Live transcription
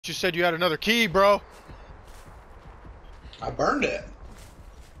You said you had another key, bro. I burned it.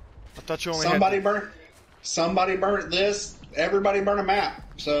 I thought you only Somebody burnt this. Everybody burned a map.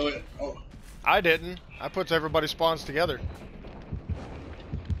 So it. Oh. I didn't. I put everybody spawns together.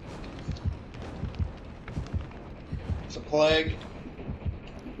 It's a plague.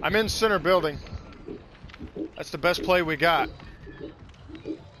 I'm in center building. That's the best play we got.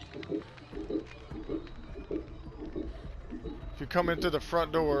 If you come into the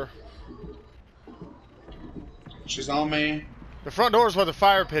front door. She's on me. The front door is where the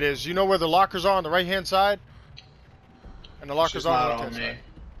fire pit is. You know where the lockers are on the right hand side? And the lockers are on the left hand side.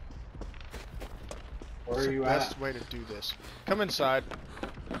 Where are you at? at? Best way to do this. Come inside.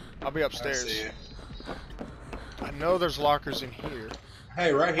 I'll be upstairs. I see you. I know there's lockers in here.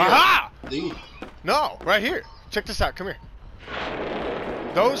 Hey, right here. Aha! The. No, right here. Check this out. Come here.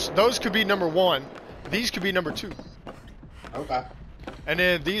 Those could be number 1. These could be number 2. Okay. And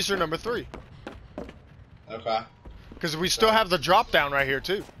then these are number 3. Okay. Because we still have the drop down right here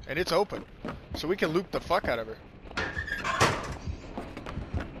too, and it's open, so we can loop the fuck out of her.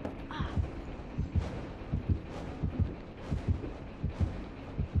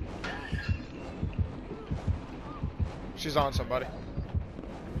 She's on somebody.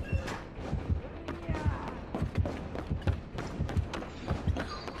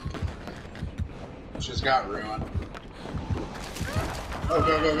 She's got ruin. Oh,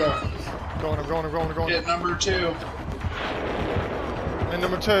 go. I'm going. Hit number 2. And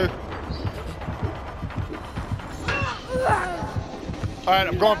number 2. Alright,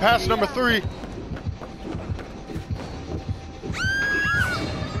 I'm going past number 3.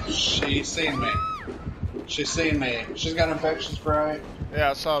 She's seen me. She's got infection spray.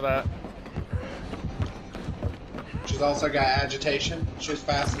 Yeah, I saw that. She's also got agitation. She's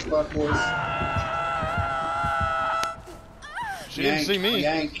fast as fuck, boys. She didn't see me.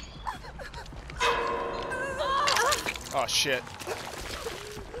 Yank. Oh shit.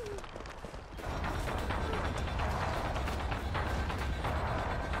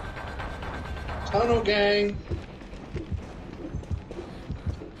 Tunnel gang.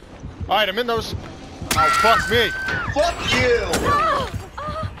 Alright, I'm in those. Oh, fuck me. Fuck you.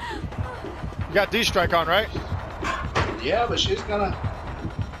 You got D-Strike on, right? Yeah, but she's gonna.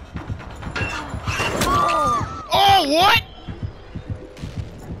 Oh, what?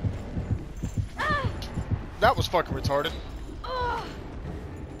 That was fucking retarded.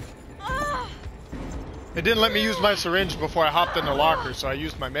 It didn't let me use my syringe before I hopped in the locker, so I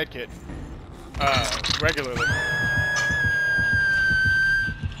used my medkit regularly.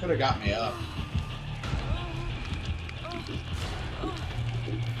 Could have got me up.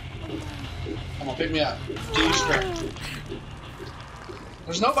 Come on, pick me up. D-Strike.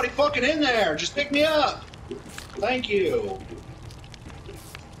 There's nobody fucking in there. Just pick me up. Thank you.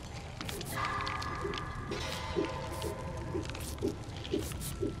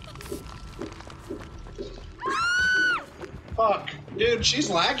 Fuck. Dude, she's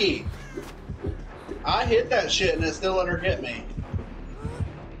laggy. I hit that shit and it still let her hit me.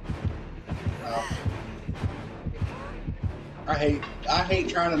 Oh. I hate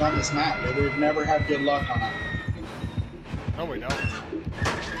trying it on this map, dude. We've never had good luck on it. No, we don't.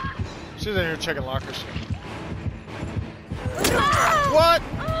 She's in here checking lockers. What?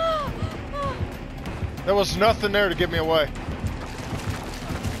 There was nothing there to get me away.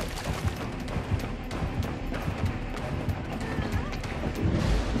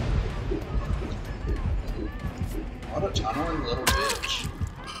 What a tunneling little bitch.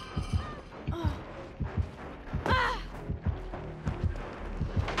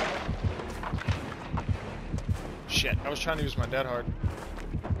 Shit, I was trying to use my dead hard.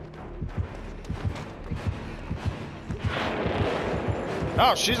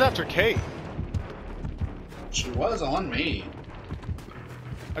 Oh, she's after Kate. She was on me.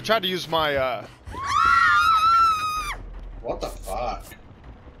 I tried to use my, What the fuck?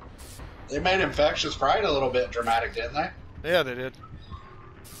 They made Infectious Fright a little bit dramatic, didn't they? Yeah, they did.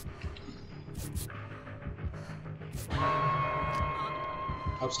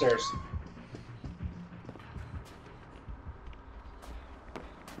 Upstairs.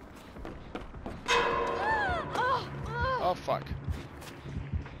 Oh, fuck.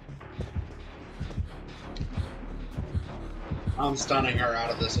 I'm stunning her out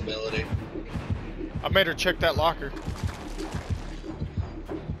of this ability. I made her check that locker.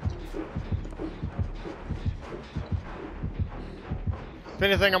 If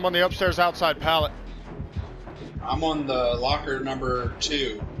anything, I'm on the upstairs outside pallet. I'm on the locker number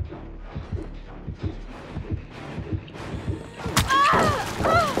 2.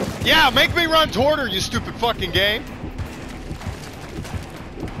 Yeah, make me run toward her, you stupid fucking game.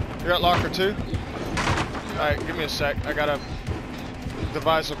 You're at locker 2? Alright, give me a sec. I gotta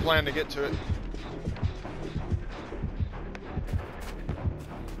devise a plan to get to it.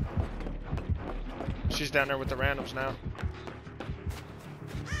 She's down there with the randoms now.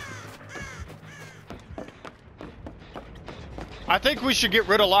 I think we should get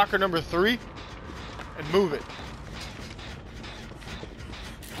rid of locker number 3 and move it.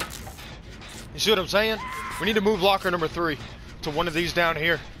 You see what I'm saying? We need to move locker number 3 to one of these down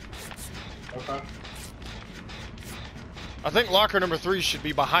here. Okay. I think locker number 3 should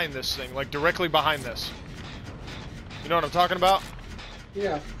be behind this thing, like directly behind this. You know what I'm talking about?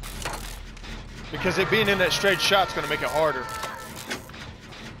 Yeah. Because it being in that straight shot's gonna make it harder.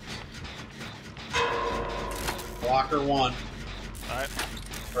 Locker 1. Alright.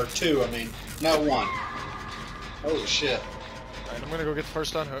 Or 2, I mean. No, 1. Holy shit. Alright, I'm gonna go get the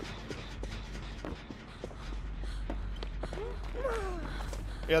first unhook.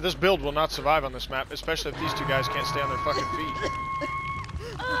 Yeah, this build will not survive on this map, especially if these two guys can't stay on their fucking feet.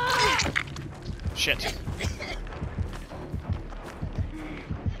 Shit.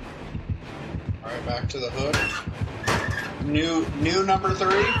 Alright, back to the hood. New number 3.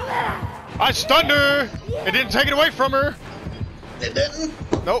 I stunned her! It didn't take it away from her! It didn't?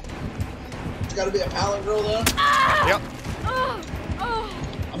 Nope. It's gotta be a pallet girl then? Yep.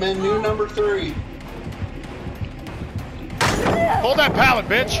 I'm in new number 3. Hold that pallet,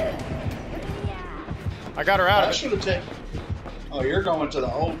 bitch! I got her out I of it. should have taken. Oh, you're going to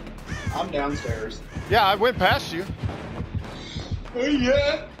the old. I'm downstairs. Yeah, I went past you. Hey,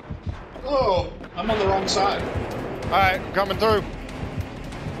 yeah. Oh, I'm on the wrong side. Alright, I'm coming through.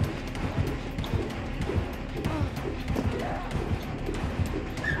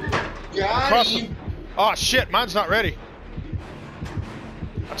 Got Cross you. them. Oh shit, mine's not ready.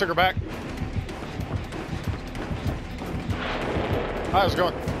 I took her back. How's it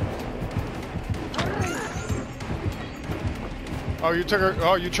going? Oh, you took her.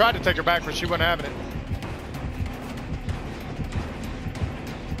 Oh, you tried to take her back, but she wasn't having it.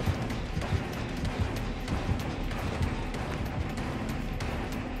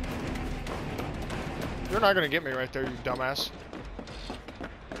 You're not gonna get me right there, you dumbass.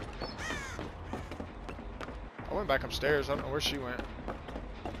 I went back upstairs. I don't know where she went.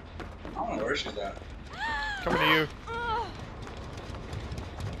 I don't know where she's at. Coming to you.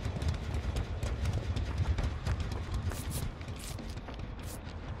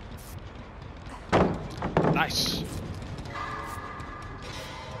 Nice.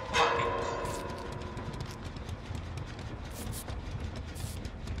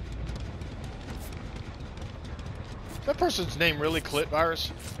 That person's name really Clit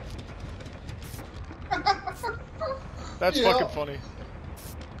Virus? That's Yeah. fucking funny.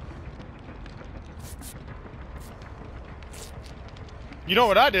 You know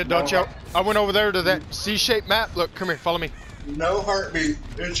what I did, don't you? I went over there to that C-shaped map. Look, come here, follow me. No heartbeat,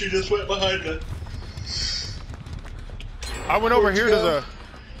 and she just went behind it. I went over here to the...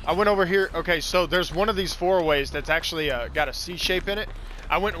 I went over here... Okay, so there's one of these four-ways that's actually got a C-shape in it.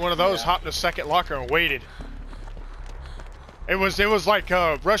 I went in one of those, hopped in the second locker, and waited. It was like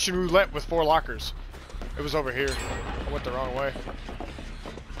Russian roulette with 4 lockers. It was over here. I went the wrong way.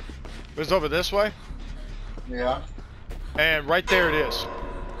 It was over this way. Yeah. And right there it is.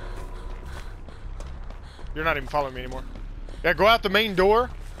 You're not even following me anymore. Yeah, go out the main door,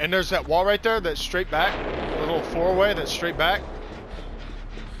 and there's that wall right there that's straight back. The little 4-way that's straight back.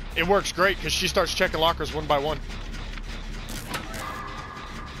 It works great because she starts checking lockers one by one.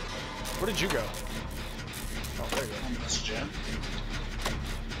 Where did you go? Oh, there you go. On this gym.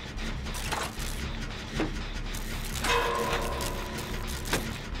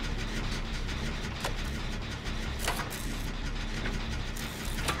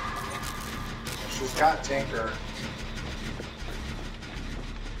 She's got Tinker.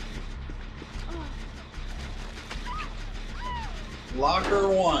 Locker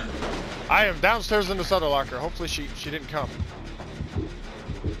 1. I am downstairs in this other locker. Hopefully she didn't come.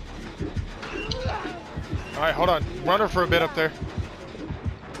 Alright, hold on. Run her for a bit up there.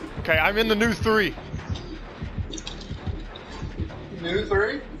 Okay, I'm in the new 3. New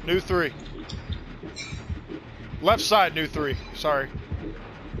 3? New 3. Left side, new 3. Sorry.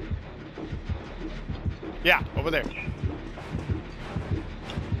 Yeah, over there.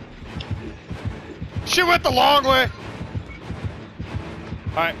 She went the long way.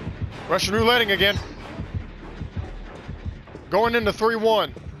 Alright. Russian rouletting again. Going into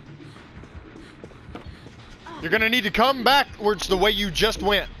 3-1. You're gonna need to come backwards the way you just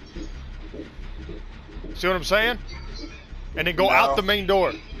went. See what I'm saying? And then go out the main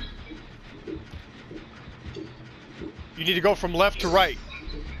door. You need to go from left to right.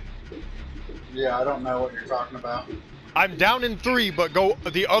 Yeah, I don't know what you're talking about. I'm down in 3, but go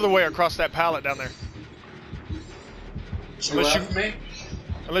the other way across that pallet down there. She left me?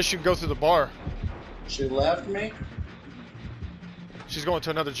 Unless you can go through the bar. She left me? She's going to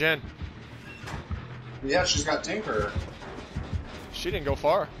another gen. Yeah, she's got Tinkerer. She didn't go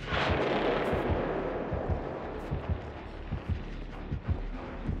far.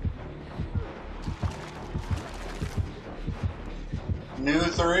 New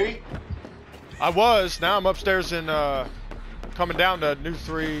 3? I was. Now I'm upstairs in, coming down to new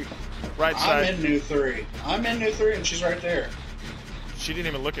 3, right side. I'm in new 3. I'm in new 3 and she's right there. She didn't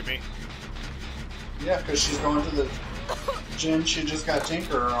even look at me. Yeah, because she's going to the gym she just got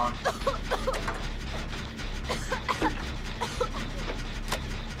Tinkerer on.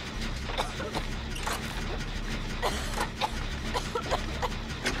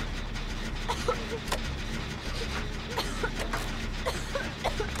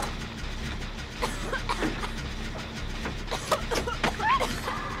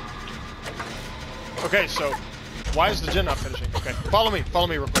 Okay, so why is the gen not finishing? Okay, follow me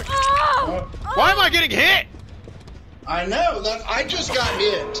real quick. Why am I getting hit? I know, that I just got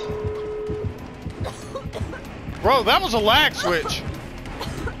hit. Bro, that was a lag switch.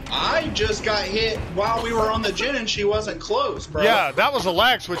 I just got hit while we were on the gen and she wasn't close, bro. Yeah, that was a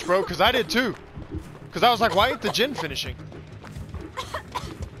lag switch, bro, because I did too. Because I was like, why ain't the gen finishing?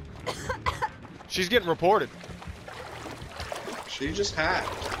 She's getting reported. She just hacked.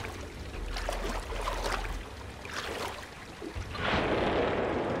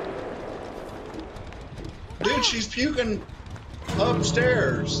 Dude, she's puking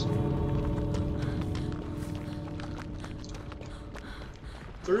upstairs.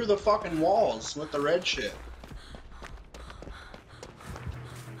 Through the fucking walls with the red shit.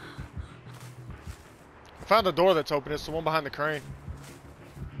 Found a door that's open. It's the one behind the crane.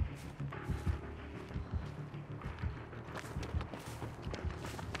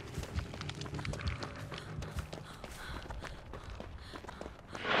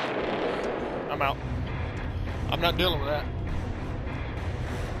 I'm out. I'm not dealing with that.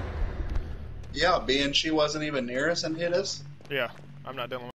 Yeah, being she wasn't even near us and hit us. Yeah, I'm not dealing with